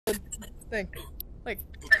thing. Like,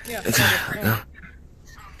 yeah.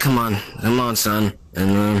 Come on, son,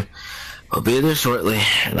 and I'll be there shortly,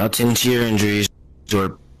 and I'll tend to your injuries,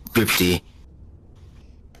 or 50.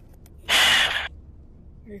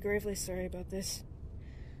 We're gravely sorry about this.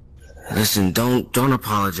 Listen, don't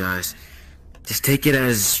apologize. Just take it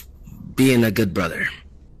as being a good brother.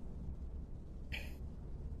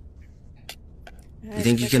 You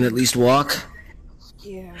think you can at least walk?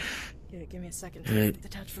 Yeah. Give me a second. Right.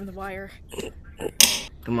 Detach from the wire.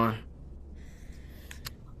 Come on.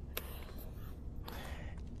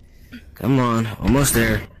 Come on, almost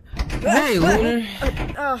there. Hey, Lunar!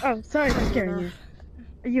 Oh, sorry for scaring you.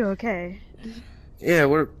 Are you okay? Yeah,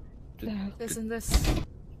 we're... Isn't this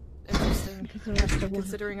interesting,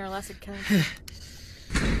 considering our last encounter?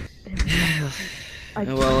 I'm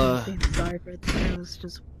sorry for that. I was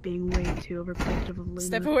just being way too overprotective of Lunar.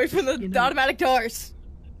 Step away from the automatic doors!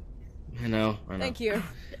 I know. Thank you.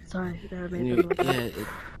 Sorry, that made me look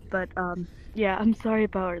But, yeah, I'm sorry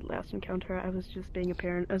about our last encounter. I was just being a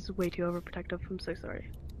parent. I was way too overprotective. I'm so sorry.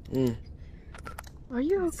 Are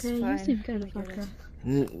you okay? You seem kind of fucked up.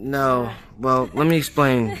 No. Well, let me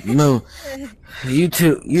explain. No. You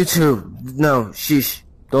two. No, sheesh.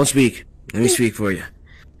 Don't speak. Let me speak for you.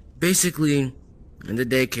 Basically, in the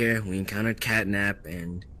daycare, we encountered Catnap,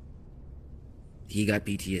 and he got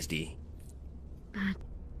PTSD.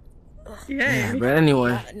 Yeah, but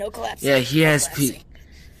anyway. No collapse. Yeah, he has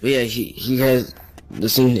yeah, he has.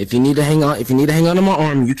 Listen, if you need to hang on to my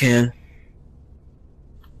arm, you can.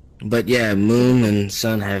 But yeah, Moon and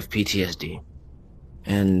Sun have PTSD,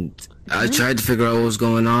 and I tried to figure out what was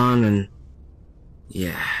going on, and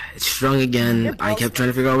yeah, it's strung again. I kept trying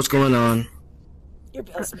to figure out what's going on. Your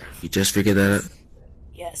bell's You just figured that out.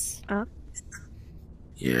 Yes.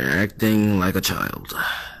 You're acting like a child.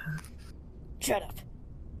 Shut up.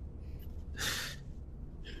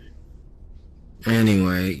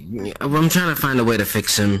 Anyway, I'm trying to find a way to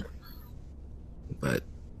fix him, but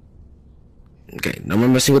okay, no more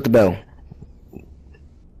messing with the bell.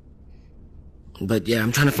 But yeah,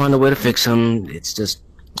 I'm trying to find a way to fix him. It's just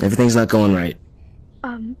everything's not going right.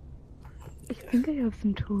 I think I have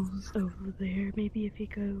some tools over there. Maybe if you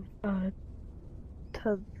go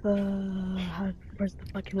to the where's the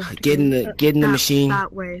fucking left? Get in the machine.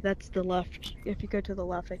 That way. That's the left. If you go to the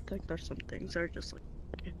left, I think there's some things that are just like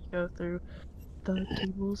if you go through the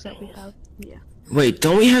tables that we have. Yeah. Wait,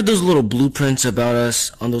 don't we have those little blueprints about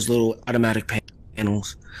us on those little automatic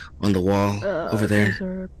panels on the wall over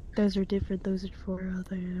there? Those are different. Those are for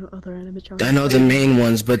other animatronics. I know the main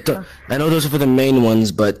ones, but I know those are for the main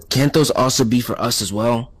ones, but can't those also be for us as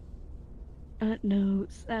well? No,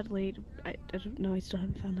 sadly, I don't know. I still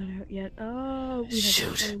haven't found that out yet. Oh, we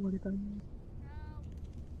have one of them.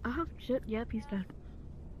 Oh shit! Yep, he's dead.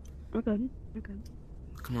 We're good. We're good.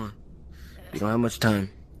 Come on. You don't have much time.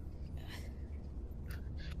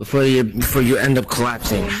 Before you end up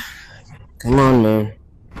collapsing. Come on, man.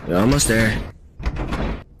 You're almost there.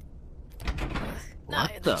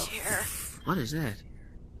 Not in the chair. What is that?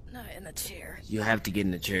 Not in the chair. You have to get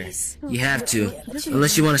in the chair. You have to.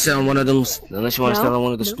 Unless you want to sit on one of them. Unless you want to sit on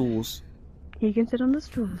one of the stools. He can sit on the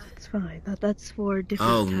stools. It's fine. That's for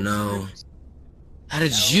different. Oh no. How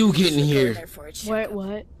did you get in here?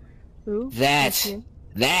 What? Who? That.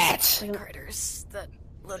 The critters that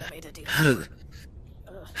Lunar made a deal.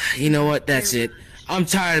 You know what? That's it. I'm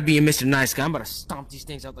tired of being Mr. Nice Guy. I'm about to stomp these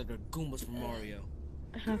things out like they're Goombas from Mario.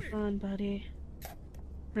 Have fun, buddy.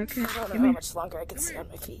 Okay. I don't know how much longer I can stay on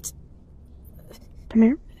my feet. Come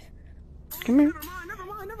here. Come here.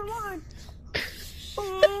 Never mind.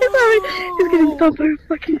 He's getting stomped by a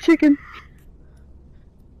fucking chicken.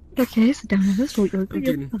 Okay, sit down on this.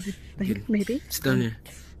 Maybe. Sit down here.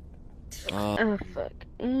 Oh, fuck.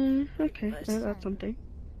 Okay, that's something.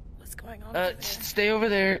 What's going on? Stay over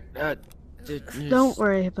there. Don't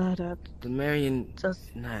worry about it. The Marion.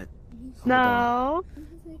 Just Not. no.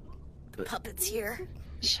 Puppets here.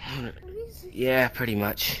 Yeah, pretty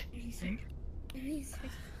much.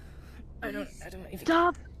 I don't even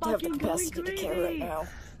Stop have the fucking capacity going to care right crazy. now.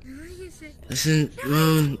 Listen,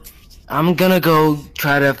 Moon, I'm gonna go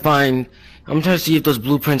try to find. I'm trying to see if those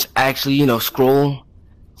blueprints actually, scroll,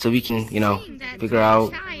 so we can, figure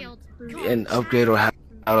out and upgrade or how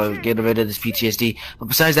to get rid of this PTSD. But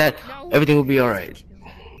besides that, everything will be all right.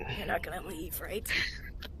 You're not gonna leave, right?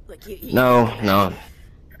 Like you No.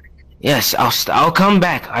 Yes, I'll come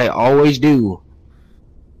back. I always do.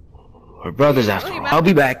 We're brothers after all. I'll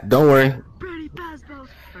be back. Don't worry.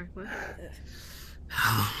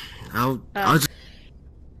 I'll just...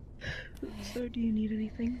 So, do you need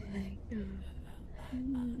anything?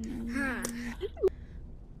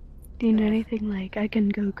 Do you know anything? Like, I can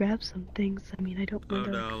go grab some things. I mean, I don't want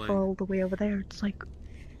to darling. fall all the way over there. It's like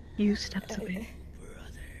a few steps away.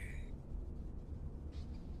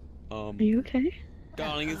 Are you okay?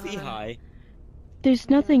 Darling, is he high? There's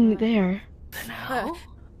nothing there. No?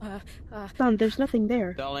 Son, there's nothing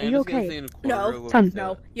there. Darling, Are you okay? No, Son.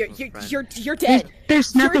 no, you're dead.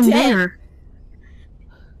 There's nothing dead. there.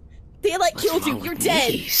 Daylight What's killed you. wrong You're with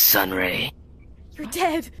dead. me, Sunray? You're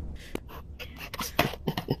dead.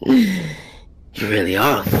 You really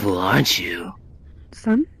are a fool, aren't you?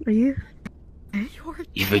 Son, are you? You're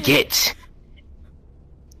You dead. forget.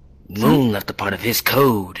 Moon left a part of his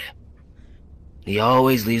code. He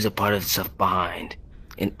always leaves a part of himself behind,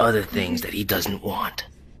 and other things that he doesn't want.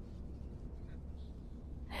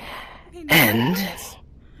 And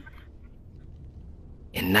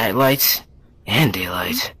in Nightlight and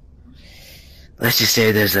Daylight, let's just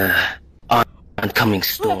say there's a oncoming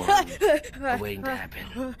storm waiting to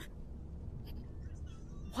happen.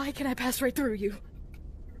 Why can I pass right through you?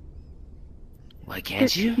 Why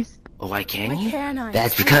can't you? Or why can Why you? can I?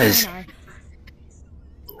 That's Why because can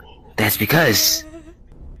That's because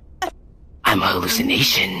I'm a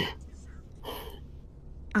hallucination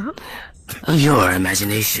Oh, of your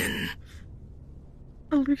imagination.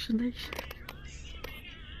 hallucination.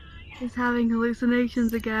 He's having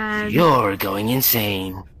hallucinations again. You're going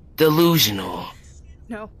insane. Delusional.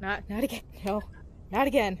 No, not again. No, not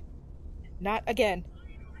again. Not again.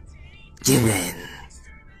 Give in.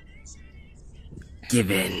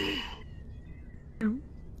 Give in.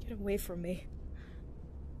 Get away from me.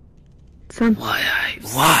 Son, Why?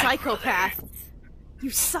 Psychopath. You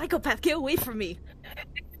psychopath, get away from me.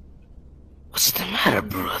 What's the matter,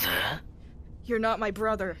 brother? You're not my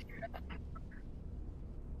brother.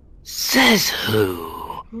 Says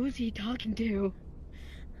who? who is he talking to?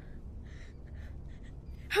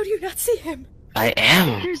 How do you not see him? I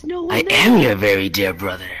am. There's no one I there. am your very dear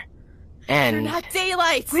brother. You're And not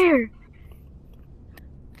Daylight. Where?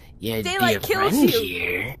 your Daylight dear kills friend you.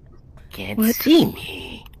 here can't What? see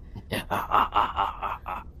me.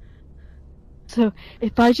 So,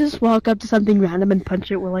 if I just walk up to something random and punch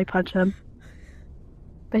it, will I punch him?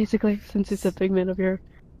 Basically, since it's a figment of your...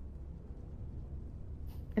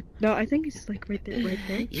 No, I think he's like right there, right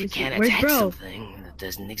there. You Is he- can't Where's attack bro? something that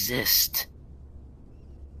doesn't exist.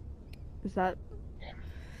 Is that...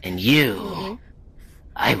 And you, Mhm.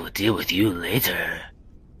 I will deal with you later.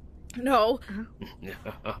 No.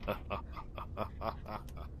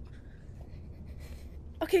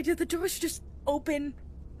 Okay, did the doors just open,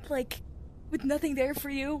 like, with nothing there for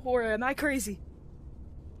you, or am I crazy?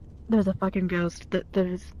 There's a fucking ghost. The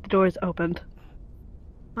door's opened.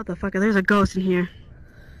 What the fuck? There's a ghost in here.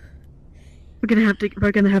 We're gonna have to get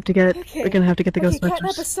the Okay. Ghostbusters.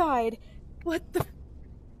 Catnap aside, what the...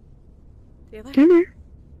 Daylight? Come here.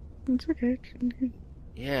 It's okay.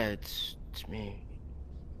 Yeah, it's me.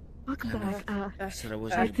 Welcome back. I said I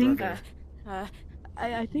was I your think- brother.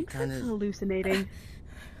 I think Kinda- that's hallucinating.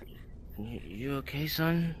 You okay,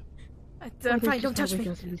 son? I'm fine, don't touch me.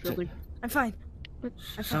 me. I'm fine.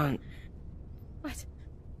 Son, What?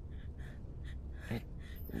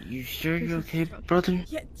 you sure you're okay, brother?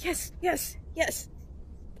 Yes.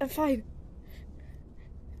 I'm fine.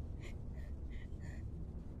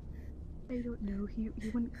 I don't know. He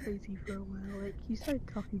went crazy for a while. Like he started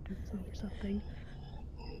talking to himself or something.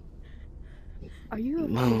 Are you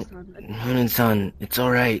okay, Moon, son? Moon and Sun, it's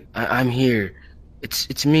alright. I'm here.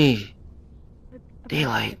 It's me.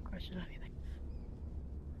 Daylight.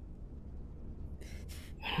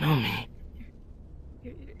 You know me.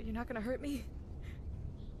 You're not gonna hurt me?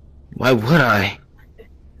 Why would I?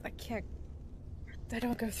 I can't... I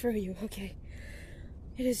don't go through you, okay?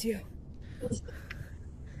 It is you.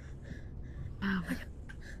 Wow.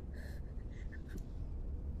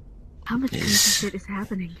 How much crazy shit is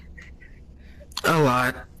happening? A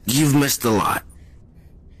lot. You've missed a lot.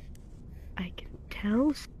 I can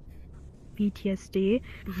tell. PTSD.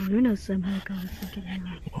 Luna somehow got fucking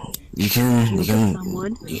You can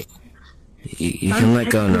someone. you can let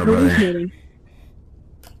go now, brother. Hallucinating.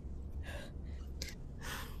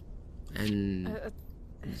 And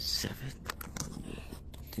 7.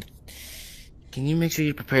 Can you make sure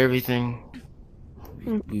you prepare everything?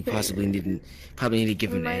 We probably need to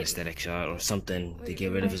give him an anesthetic shot or something to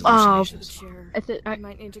get rid of his hallucinations. I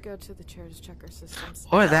might need to go to the chair to check our systems.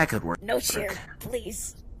 Or that could work. No chair,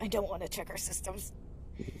 please. I don't want to check our systems.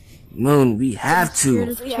 Moon, we have to. What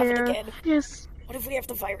if we have it again? Yes. What if we have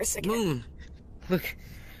the virus again? Moon, look,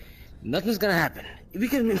 nothing's gonna happen. We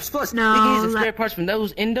can plus No, we can use the spare parts from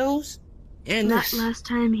those endos and this. Last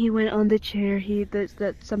time he went on the chair,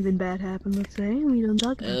 that something bad happened. Let's say we don't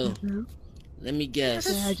talk about that now. Let me guess.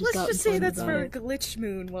 Yeah, Let's got just say informed that's about where it. Glitch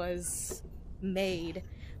Moon was made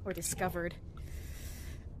or discovered.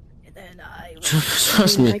 And then I was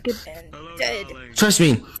Trust me. and dead. Trust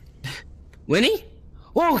me. Winnie?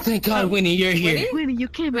 Oh, thank God, Winnie, you're here. Winnie? Winnie, you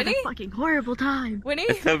came at Winnie? a fucking horrible time. Winnie?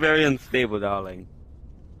 It's so very unstable, darling.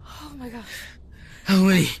 Oh my gosh. Oh,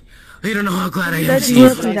 Winnie. You don't know how glad I am to That's see you.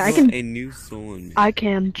 lovely. I can. A new soul in me. I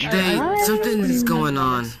can. Something's going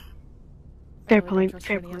on. Fair I point. don't trust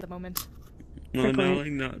Fair Winnie at point. the moment. No, Fair point.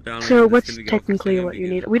 darling, no, darling. So I'm what's just gonna go technically for what you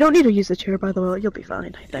second need? We don't need to use the chair, by the way. You'll be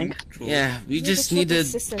fine, I think. Yeah, we Yeah, just but need check to. the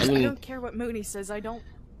systems. I I mean, don't care what Mooney says. I don't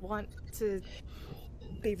want to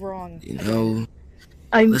be wrong. you know.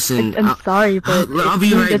 I'm Listen, sorry, but I'll if be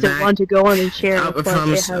Moon right doesn't back. want to go on a chair, I but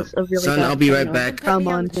promise, it has a really son, bad I'll be right signal. back. Come Put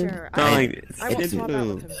me on, the chair. Darling, I will swap out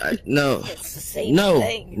with him. No. It's the same No.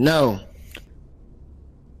 thing. No.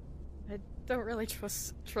 I don't really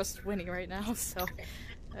trust Winnie right now, so.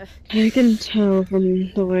 I can tell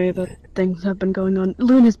from the way that things have been going on.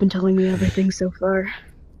 Luna's been telling me everything so far.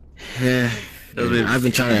 Yeah. I've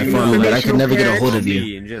been trying to inform you, but I could never get a hold of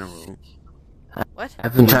you. In general. What?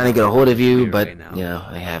 I've been trying to get a hold of you, Right but, now. you know,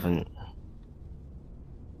 I haven't.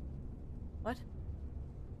 What?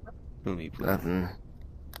 Let me please. Nothing.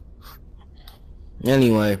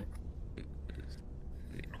 Anyway.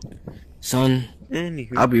 Son,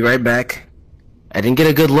 Anywho. I'll be right back. I didn't get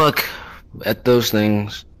a good look at those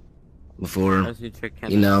things before, As you check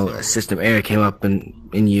you know, canon, a system error came up in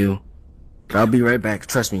you. But I'll be right back,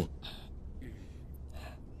 trust me.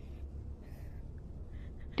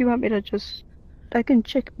 Do you want me to just... I can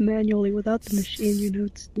check manually without the machine, you know,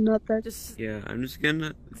 it's not that... Just. Yeah, I'm just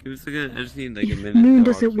gonna give us a second. I just need like a If minute. Moon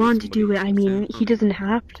to doesn't talk to want to do somebody. it, I mean, he doesn't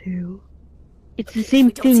have to. It's the Okay, same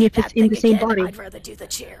we don't thing see if it's that in the thing same again, body. I'd rather do the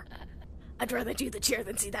chair. I'd rather do the chair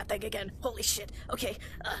than see that thing again. Holy shit. Okay.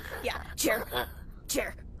 Yeah. Chair.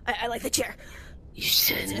 Chair. I like the chair. You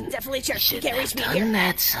shouldn't. Definitely chair. You can't reach me in done here.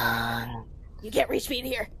 that, son. You can't reach me in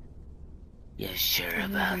here. You sure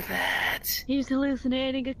about that? He's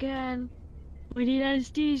hallucinating again. We need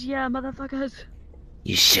anesthesia, motherfuckers.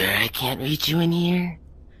 You sure I can't reach you in here?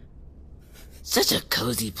 Such a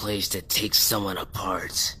cozy place to take someone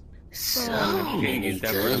apart. So many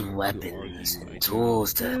good weapons and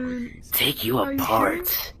tools to take you Are you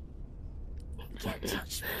apart. You can't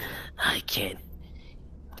touch me. I can't.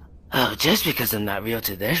 Oh, just because I'm not real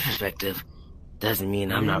to their perspective doesn't mean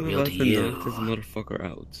I'm not real to Knock you. this motherfucker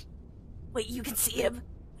out. Wait, you can see him?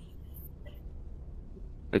 What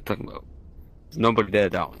are you talking about? There's nobody there,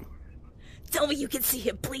 darling. Tell me you can see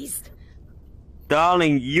him, please.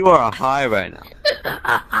 Darling, you are high right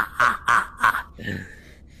now.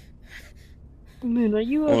 Moon, are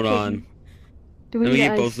you okay? Hold on. Do we Let me need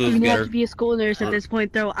get both to, of those you have together. to be a school nurse at this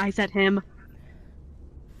point, throw ice at him.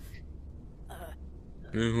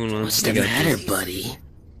 Hold on. What's I the got matter, this. buddy?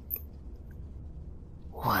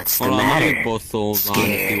 What's the Hold on, let me matter? get both souls on and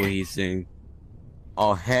see Scared. what he's saying.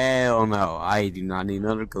 Oh, hell no. I do not need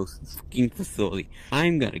another ghost fucking facility.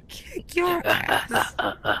 I'm gonna kick your ass.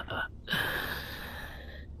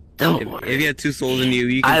 Don't If worry. you had two souls in you,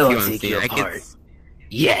 you I can see won't what I'm take saying. you I can... apart.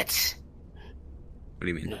 Yet. What do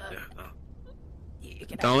you mean? You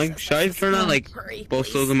can Darling, access should I this. turn on, like, Hurry, both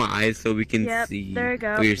please. souls in my eyes so we can Yep, see there you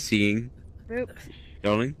go. what you're seeing? Oop.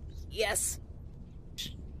 Darling? Yes.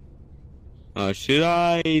 Should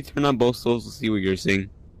I turn on both souls to see what you're seeing?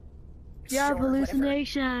 You have Sure, whatever.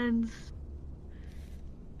 hallucinations.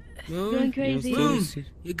 Going Moon? crazy. Moon,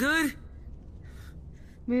 you good?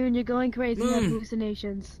 Moon, you're going crazy. You have Moon.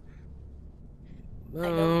 hallucinations. I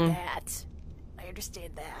know that. I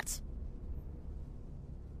understand that.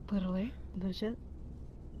 Literally. Legit.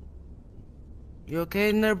 You okay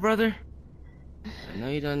in there, brother? I know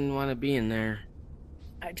you don't want to be in there.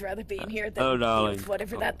 I'd rather be in here than Oh, darling. with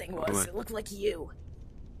whatever that thing come was. on. It looked like you.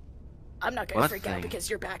 I'm not gonna What freak out thing? because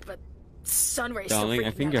you're back, but Sunray's Darling, still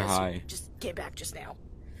I freaking think out you're 'cause high. You just came back just now.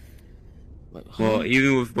 Well,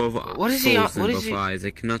 even with both What is souls he on- and what is both he- eyes,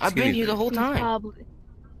 I cannot I've see been here the anything. whole He's time. probably...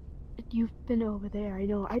 You've been over there. I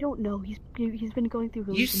know. I don't know. He's been going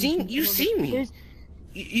through You seen hallucinations. me. There's-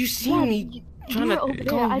 You seen Yeah, me trying you to were over there.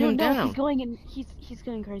 calm I don't him know. down. He's going and he's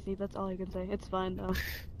going crazy. That's all I can say. It's fine though.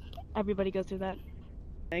 Everybody goes through that.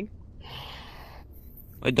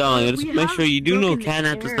 Wait, darling, let's We make have sure you do know broken the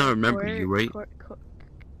Cat does chair not remember for- you, right? for-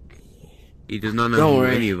 He does not know Don't who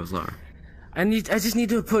worry. any of us are. I just need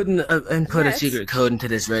to put input a Yes. secret code into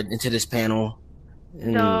this panel,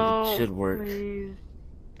 and No, it should work. please.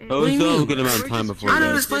 Oh, do you still a mean? good amount of We're time just before I know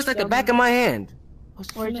this. this place like the back of my hand.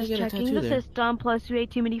 We're just checking the system, plus you ate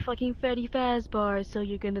too many fucking fatty fast bars, so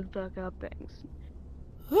you're gonna fuck up things.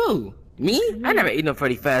 Who? Me? I never ate no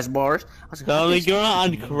Freddy Fast bars. Darling, you're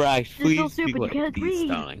on crack. Please so be stupid, you quiet, can't please, read.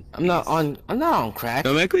 darling. I'm not on crack.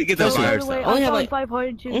 Don't make me get that By by the yourself. Only have like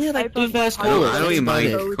 502. only have like 3 fast I don't scores. even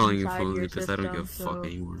mind codes calling you inside phone your because I don't give a system, fuck so-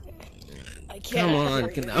 anymore. I can't. Come on,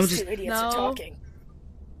 These I'm just- two idiots are talking.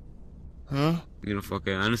 Huh? You know, fuck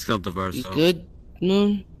it. I'm just gonna divorce You though. good,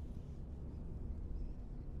 Moon?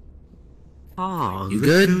 Oh, You look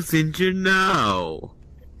good? who's injured now.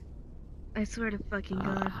 I swear to fucking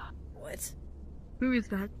God. What? Who is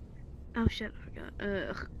that? Oh shit, I forgot.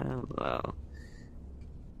 Ugh. Hello.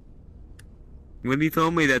 When he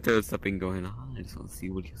told me that there was something going on, I just want to see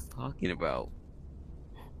what he was talking about.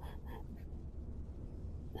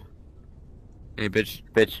 Hey, bitch,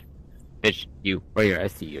 you, right here, I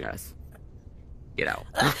see your ass. Get out.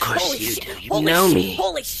 Of course Holy you shit. do. You Holy know shit. me.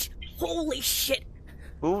 Holy shit.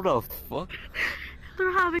 Who the fuck?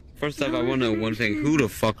 They're having. First off, I want to know one thing. Who the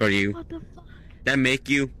fuck are you? What the fuck? That make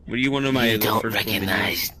you? Were you one of my You don't first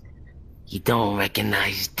recognize. You don't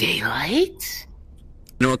recognize Daylight?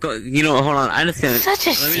 hold on. I understand. Such a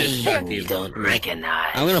Let me just talk shame to you don't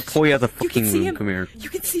recognize. I'm gonna pull you out the You can fucking see room. him. Come here. You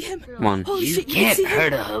can see him. Come on. Holy You shit, you can't can see him.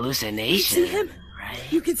 hurt a You hallucination, see him. right?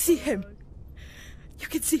 You can see him. You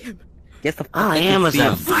can see him. Get the fuck All I am is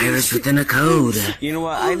a virus within a code. You know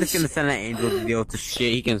what? I'm just gonna send that angel to deal with the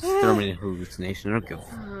shit. He can exterminate hallucination. I don't give a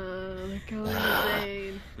fuck. They're going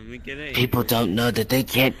insane. Let me get it. People don't know that they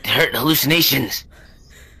can't hurt hallucinations.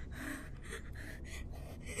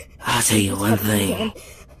 I'll tell you one thing.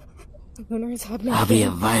 Lunar is happening. I'll be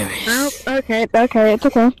a virus. Oh, okay, it's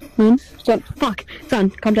okay. Son, fuck.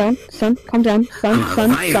 Son, calm down. Son, calm down.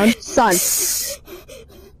 Son.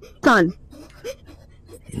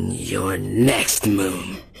 And you're next,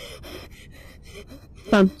 Moon.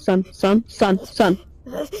 Son.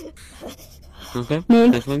 Okay.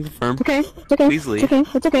 Moon. Just want to confirm. It's okay. Please leave.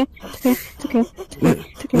 It's okay.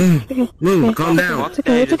 Moon, calm down. It's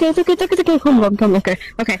okay. Come on. Okay.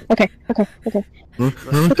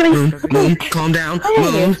 Moon, calm down.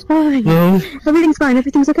 Moon, It's fine. Moon, Everything's fine.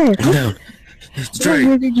 Everything's okay. calm down. Sorry.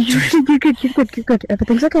 You're good.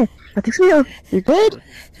 Everything's okay. Nothing's real. You're good.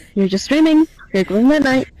 You're just dreaming. You're going that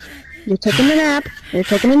night. You're taking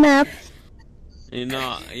a nap. You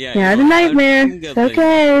know, yeah. You had a nightmare. It's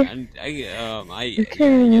okay.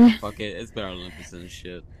 Yeah, fuck it. It's better Olympus and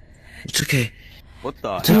shit. It's okay. What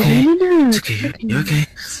the? It's okay. No. It's okay. You're okay.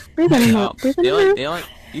 Breathe in and Oh, out. Breathe in and out. daylight.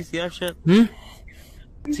 You see that shit? Hmm?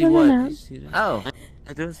 Breathe See in what? and out. You see that? Oh.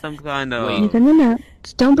 I do some kind of. Breathe in and out.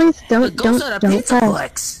 Just don't breathe. Don't Ghost fall. on a pizza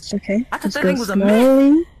flex. It's okay. I thought Just that go thing was a myth.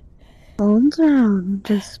 slowly. Calm down.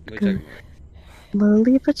 Just Wait, go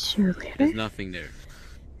slowly but surely. there's Okay? nothing there.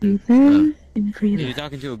 Breathe in and breathe You're out.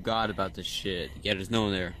 talking to a god about this shit. Yeah, there's no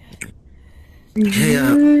one there. Breathe Hey,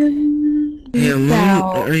 in, Hey, breathe Moon,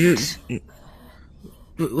 out. are you...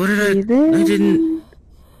 What did Breathe I... in. I didn't...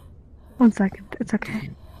 1 second. It's okay.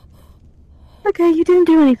 Okay, you didn't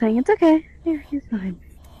do anything. It's okay. You're fine.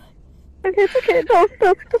 Okay, it's okay.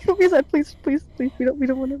 Don't be sad. Please. We don't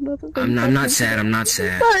want to know. I'm not sad. I'm not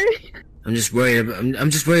sad. Sorry. I'm just worried about... I'm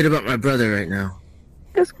just worried about my brother right now.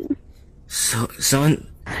 Just, So, son...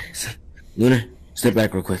 Lunar, step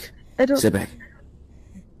back real quick. I don't. Step back.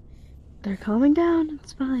 They're calming down.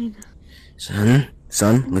 It's fine. Son,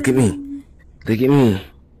 look at me. Look at me.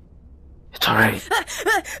 It's alright.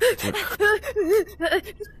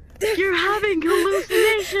 You're having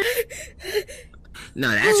hallucinations. No,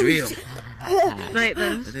 that's real. Right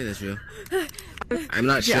then. I think that's real. I'm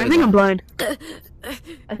not sure. Yeah, I think I'm blind.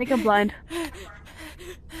 I think I'm blind.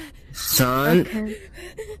 Son, Okay.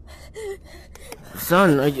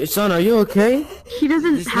 son, are you okay? He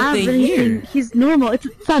doesn't There's have nothing anything. here. He's normal. It's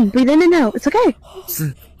son. Breathe in and out. It's okay.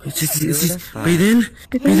 Son, just breathe in,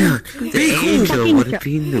 breathe out. The Be cool. angel would have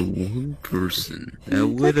been the one person that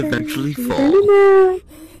would eventually Breathe in fall. and out.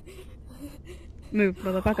 Move,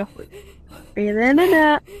 motherfucker. Breathe in and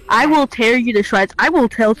out. I will tear you to shreds. I will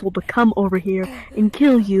tell Soul to come over here and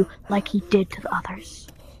kill you like he did to the others.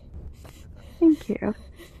 Thank you.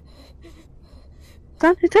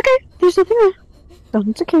 Son, it's okay. There's nothing there. Son,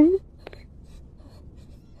 it's okay.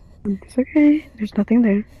 It's okay. There's nothing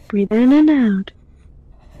there. Breathe in and out.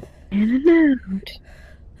 In and out.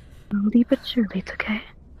 Slowly but surely, it's okay.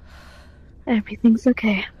 Everything's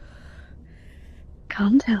okay.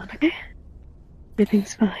 Calm down, okay?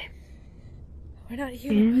 Everything's fine. We're not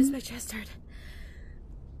human. Why does my chest hurt?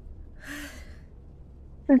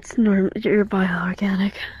 That's normal. You're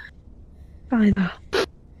bioorganic. Fine though.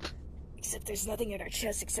 Except there's nothing in our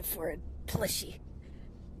chest except for a plushie.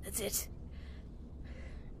 That's it.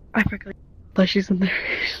 I forgot. Plushies in there.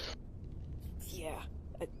 Yeah,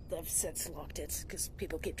 I've since locked it because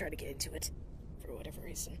people keep trying to get into it. For for whatever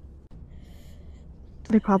reason.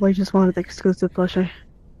 They probably just wanted the exclusive plushie.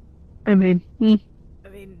 I mean, I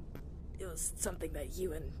mean, it was something that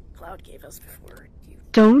you and Cloud gave us before you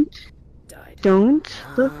died. Don't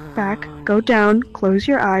look back. Go down. Close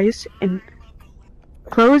your eyes and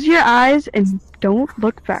don't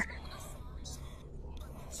look back.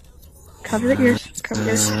 Cover your ears. Cover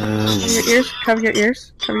your ears. Cover your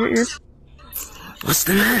ears. Cover your ears. What's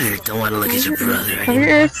the matter? Don't want to look at your brother Cover your anymore.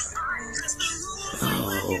 ears.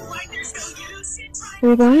 Oh.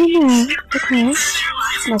 We're going now. Okay.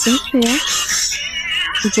 Nothing's real.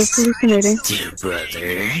 You're just hallucinating. Dear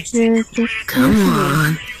brother. You're just Come hallucinating.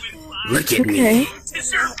 on. Look at Okay. me.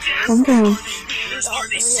 Calm down.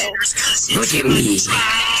 Look at me.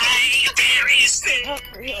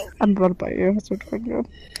 I'm about to bite you. That's what I'm doing.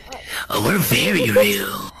 Oh, we're very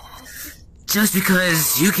real. Just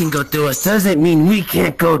because you can go through us doesn't mean we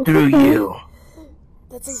can't go through you.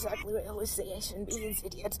 That's exactly what hallucination means,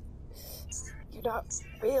 idiot. You're not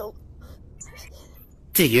real.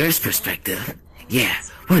 To your perspective, yeah,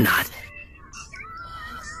 we're not.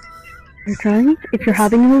 You're trying? If you're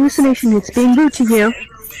having a hallucination, it's being rude to you.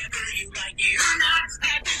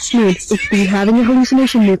 Dude, if you're having a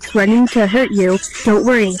hallucination, it's threatening to hurt you. Don't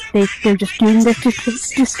worry. They're just doing this to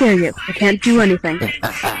scare you. They can't do anything. Don't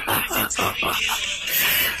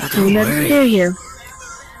Doing that to scare worry. you.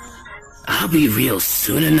 I'll be real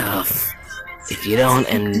soon enough. If you don't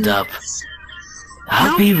end up...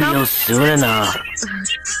 I'll be real soon enough.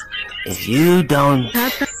 If you don't...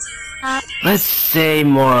 Let's say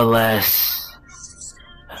more or less...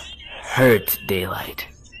 hurt Daylight.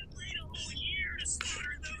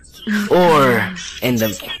 Or end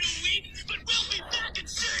up...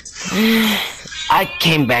 I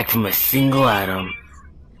came back from a single atom.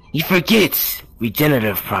 You forget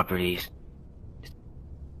regenerative properties.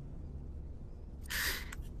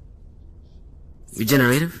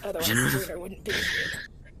 Regenerative? Otherwise, Regenerative? Lunar wouldn't be here.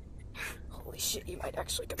 Holy shit, you might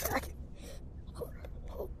actually come back.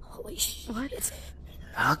 Holy shit. What?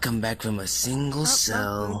 I'll come back from a single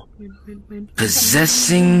cell,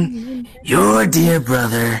 possessing your dear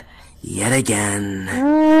brother yet again.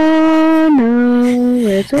 Oh no,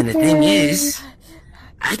 it's okay. And the thing is,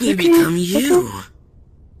 I can become you.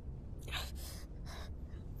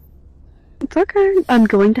 It's okay. I'm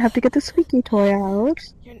going to have to get the squeaky toy out.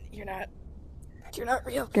 You're not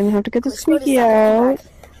real. Gonna have to get the Chris Wood is squeaky not gonna come out. back.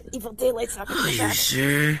 Evil Daylight's not gonna Are come you back.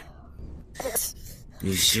 sure? Yes.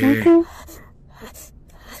 You sure? Okay.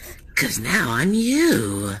 Cause now I'm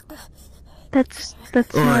you. That's Or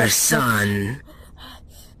not... son.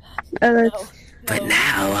 That's But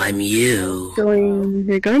now I'm you.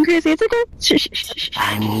 you're going crazy. It's okay. Shh, shh, shh, shh.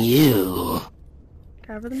 I'm you.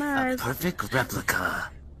 Cover the A eyes. perfect replica.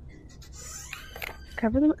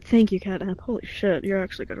 Cover them. Thank you, Cat App. Holy shit, you're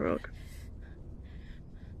actually good rogue.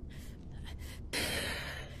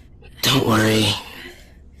 Don't worry.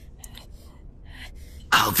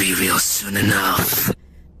 I'll be real soon enough.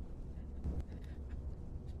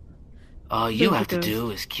 All you Thank have to you, guys.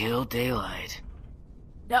 do is kill Daylight.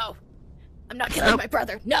 No. I'm not killing my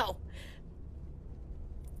brother. No.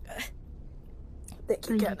 Thank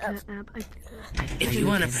you, Thank you, Cat App. Cat App. If you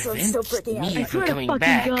want to So I'm prevent still freaking out. me I from swear to coming fucking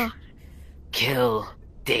back, God. kill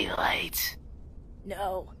Daylight.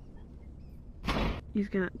 No. He's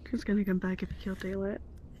gonna come back if you kill Daylight.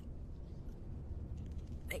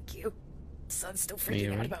 Thank you. Son's still you freaking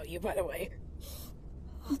out alright? about you, by the way.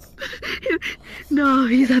 No,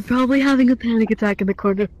 he's probably having a panic attack in the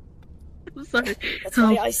corner. I'm sorry. That's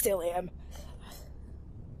why I still am.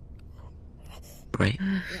 Right.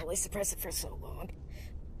 You only suppressed it for so long.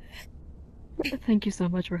 Thank you so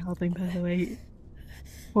much for helping, by the way.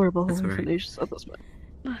 Horrible That's all right. hallucinations of this man.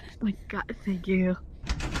 Oh my god, thank you.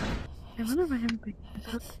 I wonder if I haven't picked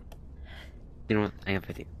this up. You know what? I have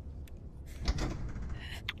 50.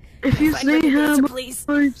 If you Find say Ribbon how Dancer, much... please.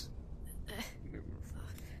 1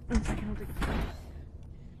 second, I'll take it.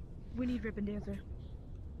 We need Ribbon Dancer.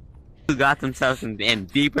 Who got themselves in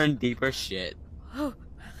deeper and deeper shit. No.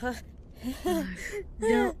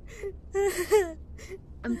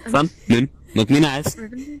 Son, Moon, look me in the eyes.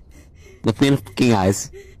 Ribbon, Look me in the fucking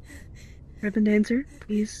eyes. Ribbon Dancer,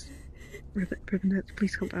 please. Ribbon Dancer,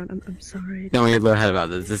 please calm down. I'm sorry. Don't worry a little head about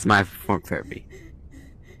this. This is my form of therapy.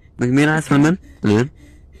 Look me in the eyes, Moon. Moon.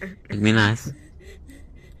 Look me in the eyes.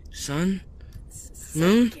 Son? I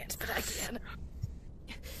Moon? can't, but I can.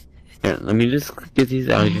 Here, let me just get these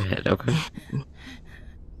out of your head, okay?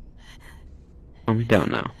 Calm me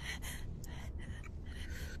down now.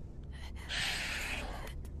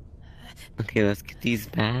 Okay, let's get these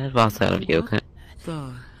bad thoughts out of you, okay?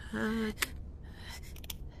 The heck?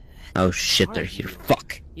 Oh shit, they're here.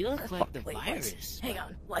 Fuck. You look like the virus. Hang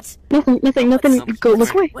on. What? Nothing. Go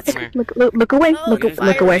look away. What's Look away. Oh,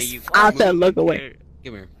 Look away. I said look away.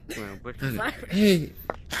 Come here. Virus. Hey,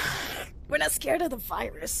 We're not scared of the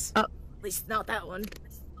virus. Oh. At least not that one.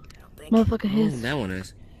 I don't think. Motherfucker his. that one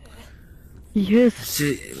is. Yes.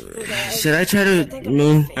 Should I try to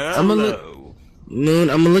Moon? I'm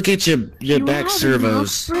gonna look at your back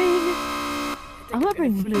servos. I'm not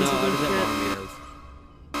bringing No, I just have army those.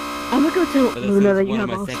 I'm gonna go tell Luna that you have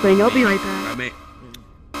offspring. I'll be right back.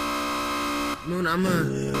 Moon, I'm a.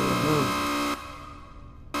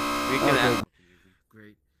 We can have.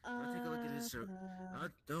 Great. I'll take a look at his servo.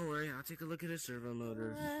 Don't worry, I'll take a look at his servo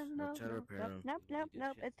motors. I'll try to repair them.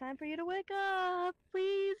 Nope. It's time for you to wake up.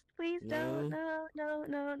 Please don't.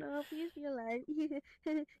 No. Please be alive.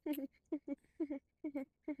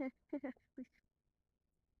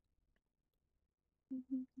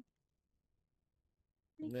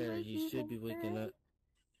 There, he should be waking up.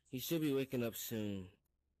 He should be waking up soon.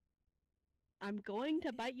 I'm going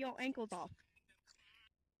to bite your ankles off.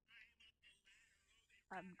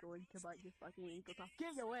 I'm going to bite your fucking ankles off.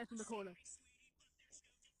 Get your ass in the corner.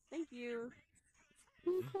 Thank you.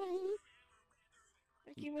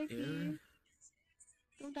 Mikey.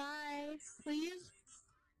 Don't die. Please.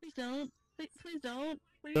 Please don't. Please don't.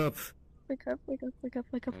 Please. Up. Wake up. Oh,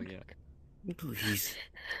 yeah.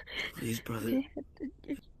 Please, brother. Wake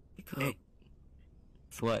up.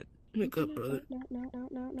 What? Wake up, brother.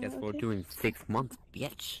 No. Guess we're doing 6 months,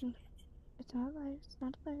 bitch. It's not a virus. It's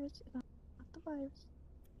not a virus. It's not the virus.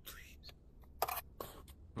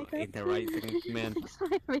 Oh, ain't that right, second command?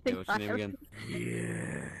 Hey, what's your name again?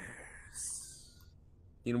 Yes.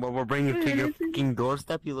 You know what we're bringing to your fucking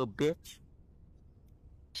doorstep, you little bitch?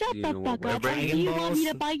 Shut You the know what fuck we're up. bringing, Do you want balls? me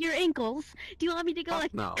to bite your ankles? Do you want me to go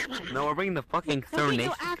like... No. No, we're bringing the fucking Okay, extermination.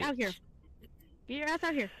 go ass out here. Get your ass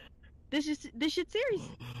out here. This shit's serious.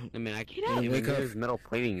 I mean, I Get can't out. even his metal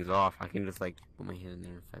plating is off. I can just like put my hand in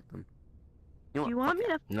there and affect them. Do you want me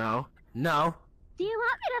to... No. Do you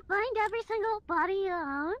want me to find every single body you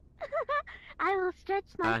own? I will stretch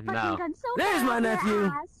my fucking no. gun so There's far my up your nephew.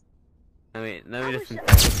 ass. I mean, let me I just wish-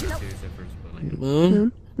 serious at first, but like...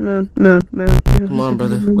 Moon? Moon. Come on,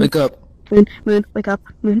 brother. Wake up. Moon, wake up.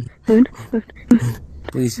 Moon.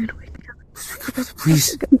 Please. Moon, wake up.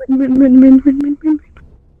 Please. Moon.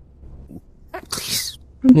 Please.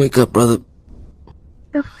 Wake up, brother.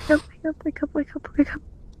 Wake up.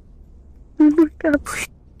 Moon, wake up.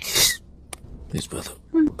 Please, brother.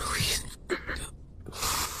 Please.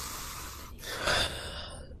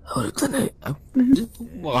 I would have done it.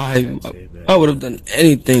 Why? I would have done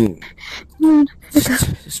anything. Moon,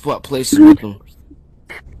 Swap places with him.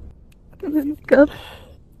 wake up.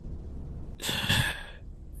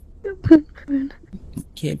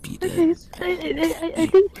 Can't be Okay, dead. I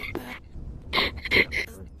think...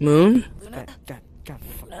 Moon? God fucking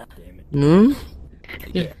damn it. Moon?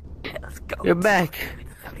 Let's go. You're back.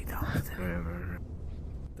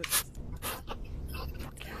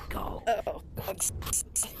 Go. Oh, thanks.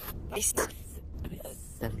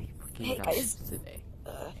 Hey guys. today.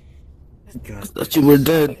 I thought you were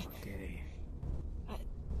dead.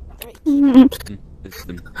 You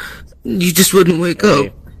just wouldn't wake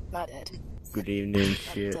up. Not dead. Good evening,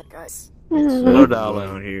 shit. Dead guys. Slow down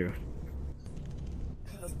around here.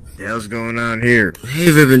 The hell's going on here?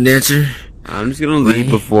 Hey, Ribbon Dancer. I'm just gonna leave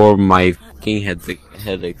before my fucking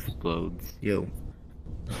head explodes. Yo.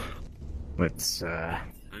 What's I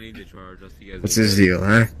need to charge. I'll see you guys. what's his deal,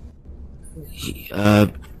 huh?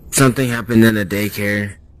 Something happened in the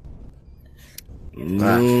daycare.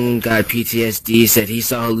 Moon got PTSD, said he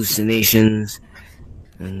saw hallucinations.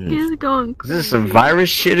 And He's going Is this some virus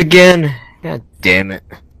shit again? God damn it.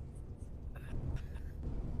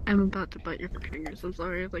 I'm about to bite your fingers, I'm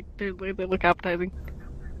sorry. Like, they look appetizing.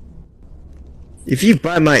 If you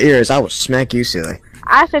bite my ears, I will smack you silly.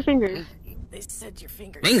 I said fingers. They said your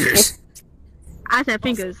fingers. fingers. I said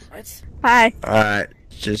fingers. What? Hi. Alright,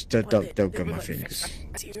 just don't go my fingers.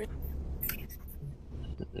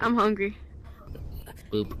 I'm hungry.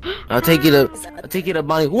 Boop. I'll take you to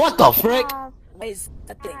Bonnie. What the frick? Why is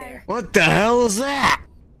that thing there? What the hell is that?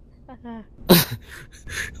 What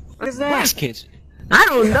is that? Breast cancer. I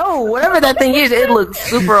don't know. Whatever that thing is, it looks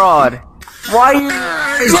super odd. Why you?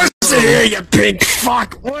 Listen here, you pig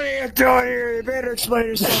fuck! What are you doing here? You better explain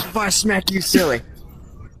yourself if I smack you silly.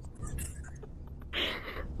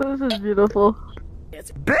 This is beautiful.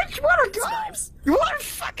 Bitch, you wanna go? You wanna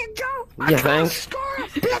fucking go? Yeah, thanks. Score,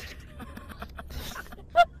 bitch!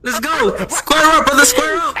 Let's go. Square up, brother.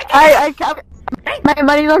 Square up. I my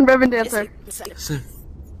money's on Ribbon Dancer.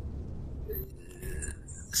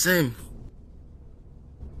 Same.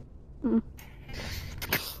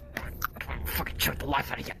 Fucking choke the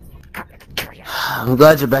life out of you. I'm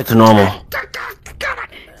glad you're back to normal.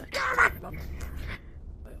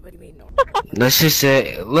 What do you mean? No? Let's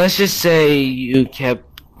just say you kept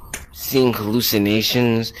seeing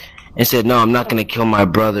hallucinations and said, "No, I'm not gonna kill my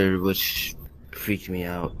brother," which freaked me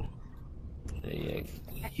out. Yeah,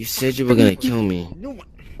 you said you were gonna kill me.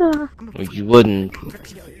 Or you wouldn't.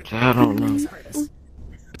 I don't know.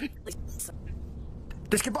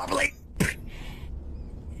 Discombobulate!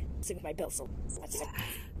 Sing my bill so much.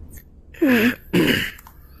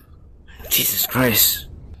 Jesus Christ.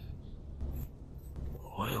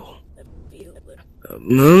 Oil.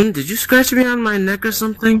 Moon, did you scratch me on my neck or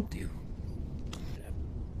something?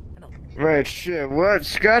 Right, shit, what?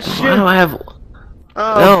 Scratch shit? Why do I have...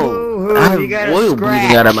 Oh, no, I have oil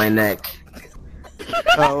bleeding out of my neck.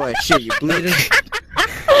 Oh, wait, shit, you bleeding?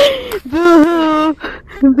 Boo-hoo!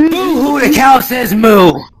 Boo-hoo, the cow says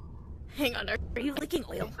moo! Hang on, are you licking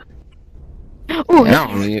oil? Ooh, I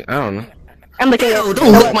don't know. I'm licking it. Ew,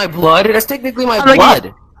 don't lick my blood. That's technically my licking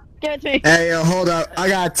blood. Give it to me. Hey, yo, hold up. I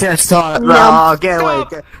got a test on it. Yum. Oh, get away.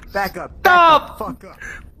 Back up. Stop! Fuck up.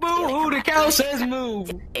 Boo-hoo, the cow says moo!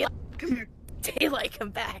 Daylight,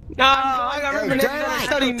 come back. No, I got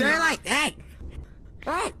Hey, Daylight, hey!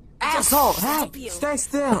 Hey! Asshole, hey! Stay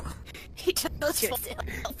still! He chose you to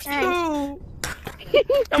help you.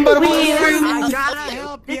 I'm about to I gotta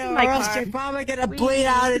help you, or my else car. you're probably gonna bleed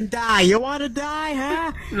out and die. You wanna die,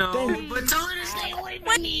 huh? No, but tell her to stay away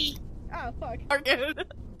from me! Oh, fuck.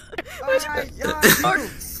 Alright,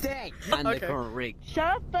 stay! On the current rig.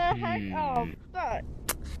 Shut the heck up. Stop.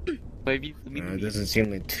 Doesn't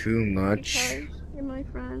seem like too much. Because you're my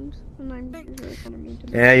friend, and I'm really kind of mean to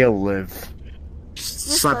me. Yeah, you'll live.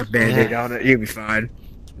 Slap a band-aid on it, you'll be fine.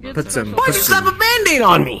 You're Put some- Why'd you slap a band-aid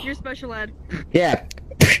on me? You're special ed. Yeah.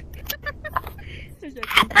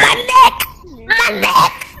 My neck! My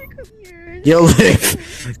neck! You'll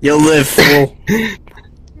live. You'll live, fool.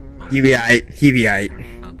 You be aight. He be aight.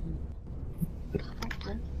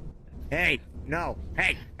 Hey, no.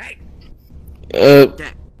 Hey, hey.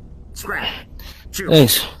 Scrap. Shoot.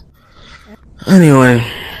 Thanks. Anyway,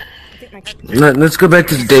 let's go back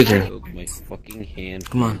to the daycare. My fucking hand.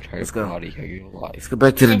 Come on, entire let's go. body, how you're alive. Let's go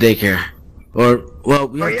back to the daycare. Or, well,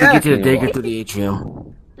 we have to get to the daycare through the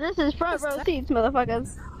atrium. This is front row seats,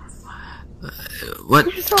 motherfuckers. What?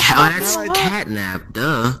 That's catnap,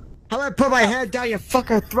 duh. How do I put my head down your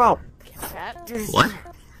fucking throat? What?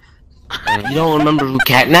 You don't remember who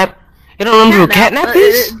catnap? You don't remember who catnap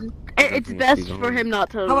is? It's best for him not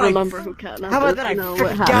to remember who catnap is. How about that I know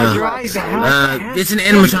freaking what gouge your happened. eyes out? It's an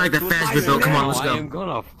animatronic that Fazbear built. Come on, let's I am go.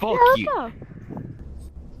 gonna fuck you.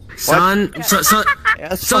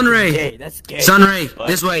 Sunray! Gay, that's gay. Sunray!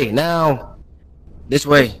 This way, now! This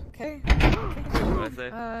way. Okay.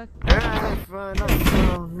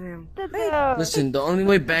 Listen, the only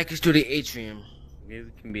way back is through the atrium.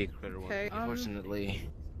 Music can be a critter one. Okay. Unfortunately.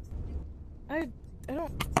 I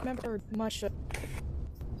don't remember much of...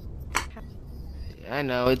 I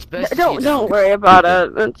know, it's best. Don't worry about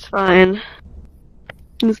it. It's fine.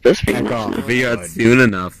 It's best for you. Back off. Figure out soon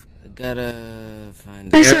enough. I gotta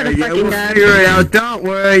find I it. swear to fucking God. Figure it out. Don't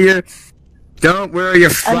worry your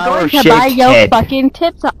I'm flower going to shaped buy your head. fucking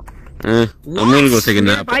tips off. I'm gonna go take a I'm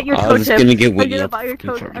nap. gonna bite your I toe was tips. gonna get I'm Winnie gonna up. bite your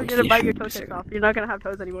toe. I'm gonna bite your toe tips off. You're not gonna have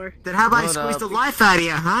toes anymore. Then how about I Hold squeeze up. the life out of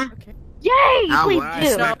you, huh? Yay! How Please would I do.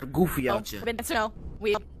 slap the goofy out you? No,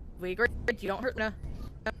 we agree. You don't hurt no.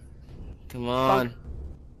 Come on.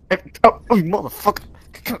 Oh, motherfucker.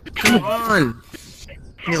 Come on.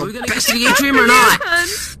 Are we gonna get to the atrium or not?